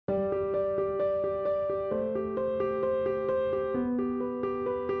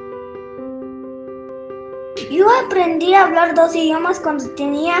Yo aprendí a hablar 2 idiomas cuando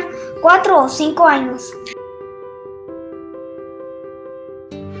tenía 4 o 5 años.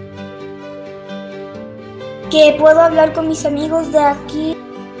 Que puedo hablar con mis amigos de aquí.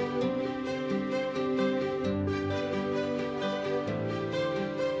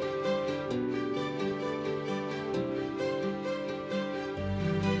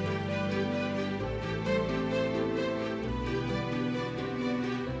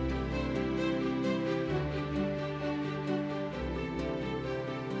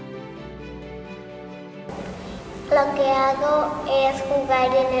 Lo que hago es jugar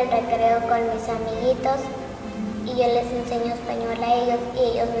en el recreo con mis amiguitos y yo les enseño español a ellos y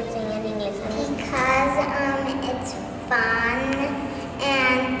ellos me enseñan inglés a mí. Because it's fun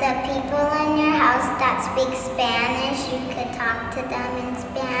and the people in your house that speak Spanish, you could talk to them in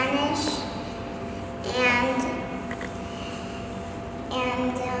Spanish. And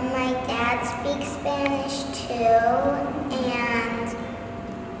my dad speaks Spanish too, and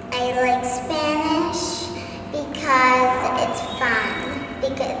I like Spanish because it's fun,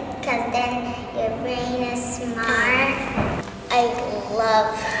 because then your brain is smart. I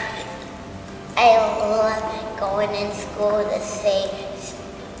love going in school to say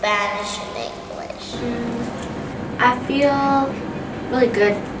Spanish and English. I feel really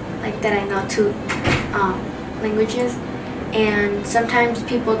good, like that I know 2 languages, and sometimes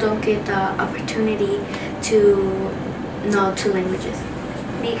people don't get the opportunity to know 2 languages.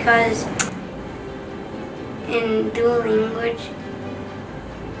 Because in dual language,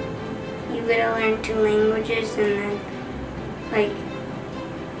 you gotta learn 2 languages, and then like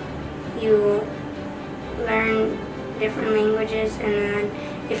you learn different languages, and then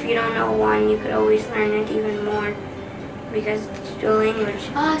if you don't know one, you could always learn it even more because it's dual language.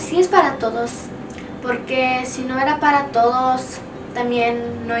 Sí es para todos, porque si no era para todos,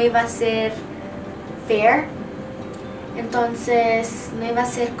 también no iba a ser fair. Entonces no iba a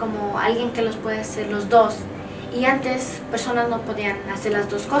ser como alguien que los puede hacer los 2. Y antes personas no podían hacer las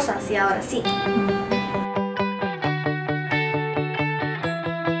 2 cosas y ahora sí.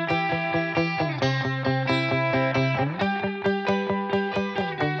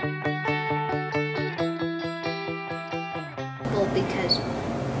 Well, because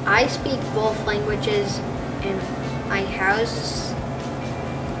I speak both languages in my house,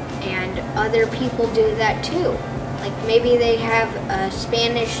 and other people do that too. Like maybe they have a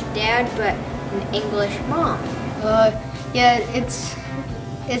Spanish dad but an English mom. Yeah, it's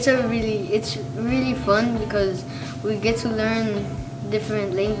really fun because we get to learn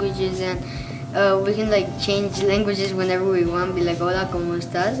different languages, and we can like change languages whenever we want. Be like, hola, ¿cómo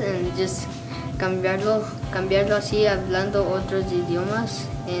estás? And just cambiarlo así, hablando otros idiomas,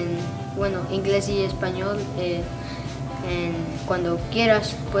 bueno, inglés y español. And cuando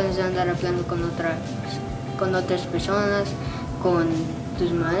quieras puedes andar hablando con otras personas, con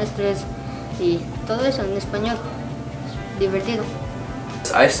tus maestros y todo eso en español. Es divertido.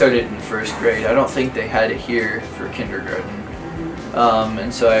 I started in 1st grade. I don't think they had it here for kindergarten.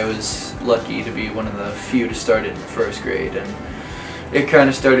 And so I was lucky to be one of the few to start it in 1st grade. And it kind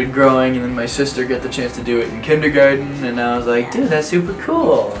of started growing, and then my sister got the chance to do it in kindergarten, and I was like, dude, that's super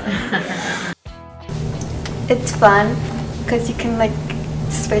cool. It's fun because you can like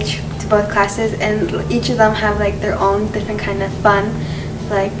switch to both classes, and each of them have like their own different kind of fun.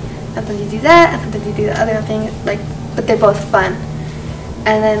 Like sometimes you do that, and sometimes you do the other thing. Like, but they're both fun.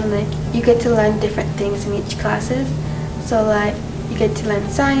 And then like you get to learn different things in each classes. So like you get to learn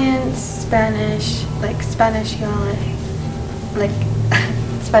science, Spanish, like Spanish, you know, like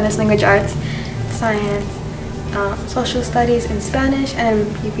Spanish language arts, science, social studies in Spanish, and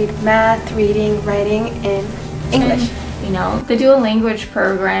you read math, reading, writing in English. You know, the dual language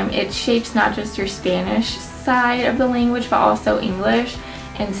program, it shapes not just your Spanish side of the language but also English.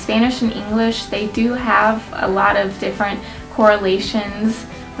 And Spanish and English, they do have a lot of different correlations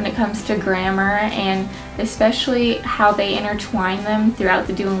when it comes to grammar, and especially how they intertwine them throughout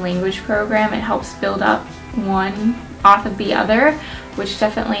the dual language program. It helps build up one off of the other, which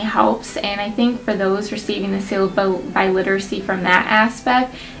definitely helps. And I think for those receiving the seal of biliteracy from that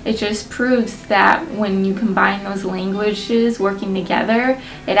aspect, it just proves that when you combine those languages working together,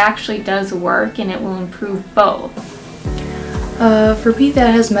 it actually does work and it will improve both. For me,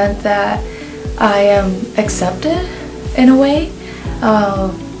 that has meant that I am accepted in a way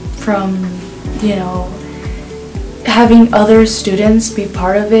from, you know, having other students be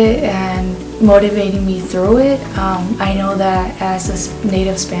part of it and motivating me through it. I know that as a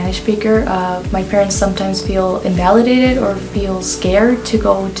native Spanish speaker, my parents sometimes feel invalidated or feel scared to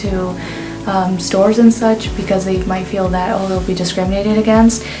go to stores and such because they might feel that, oh, they'll be discriminated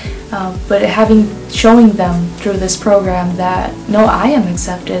against. but showing them through this program that no, I am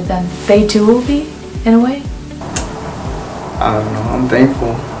accepted, then they too will be, in a way. I don't know, I'm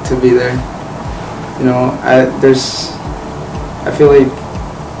thankful to be there. You know, I feel like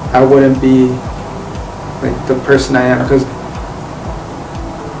I wouldn't be like the person I am, because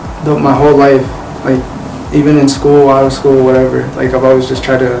my whole life, like even in school, out of school, whatever, like I've always just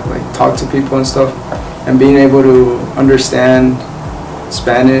tried to like talk to people and stuff, and being able to understand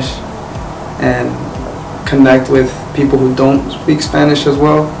Spanish and connect with people who don't speak Spanish as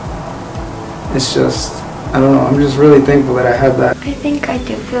well. It's just, I don't know, I'm just really thankful that I have that. I think I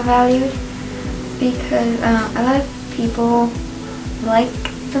do feel valued because a lot of people like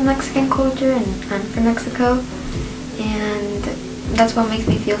the Mexican culture and I'm from Mexico, and that's what makes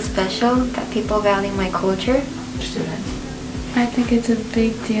me feel special, that people value my culture. I think it's a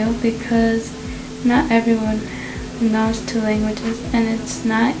big deal because not everyone knows 2 languages, and it's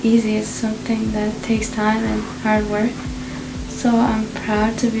not easy. It's something that takes time and hard work. So I'm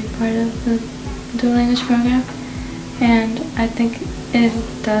proud to be part of the dual language program, and I think it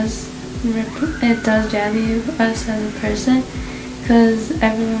does value us as a person, because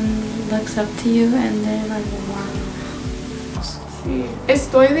everyone looks up to you and they're like, wow. Sí,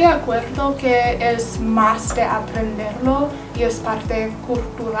 estoy de acuerdo que es más de aprenderlo y es parte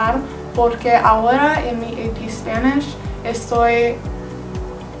cultural, porque ahora en mi AP Spanish estoy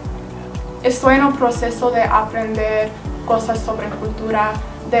en el proceso de aprender cosas sobre cultura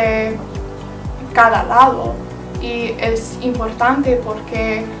de cada lado, y es importante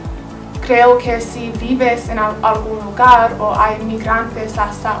porque creo que si vives en algún lugar o hay migrantes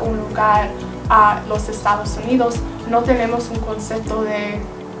hasta un lugar a los Estados Unidos, no tenemos un concepto de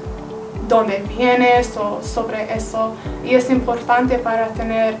dónde vienes o sobre eso, y es importante para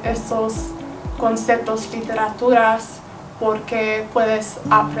tener esos conceptos, literaturas, porque puedes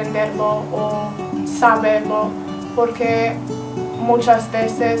aprenderlo o saberlo, porque muchas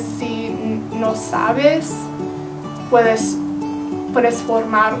veces si no sabes puedes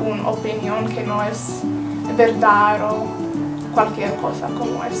formar una opinión que no es verdad o cualquier cosa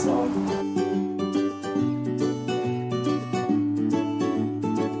como eso.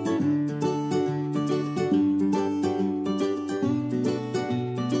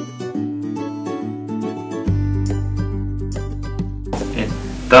 It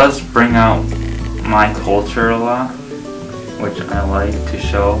does bring out my culture a lot, which I like to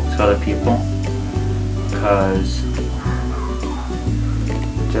show to other people, because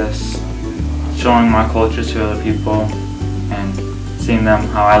just showing my culture to other people and seeing them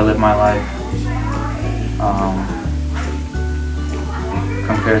how I live my life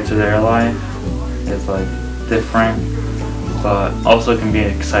compared to their life is like different, but also can be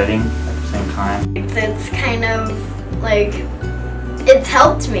exciting at the same time. It's kind of like, it's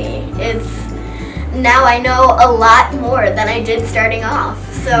helped me. Now I know a lot more than I did starting off.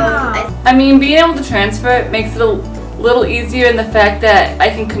 So I mean, being able to transfer it makes it a little easier in the fact that I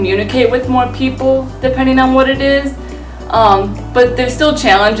can communicate with more people depending on what it is. But there's still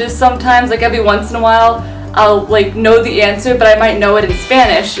challenges sometimes. Like every once in a while I'll like know the answer, but I might know it in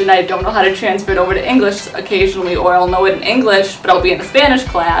Spanish and I don't know how to transfer it over to English occasionally, or I'll know it in English but I'll be in a Spanish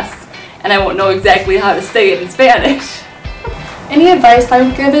class and I won't know exactly how to say it in Spanish. Any advice I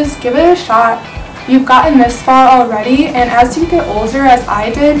would give is give it a shot. You've gotten this far already, and as you get older, as I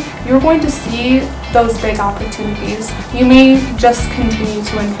did, you're going to see those big opportunities. You may just continue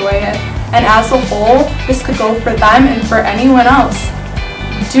to enjoy it. And as a whole, this could go for them and for anyone else.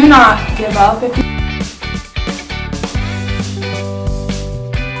 Do not give up.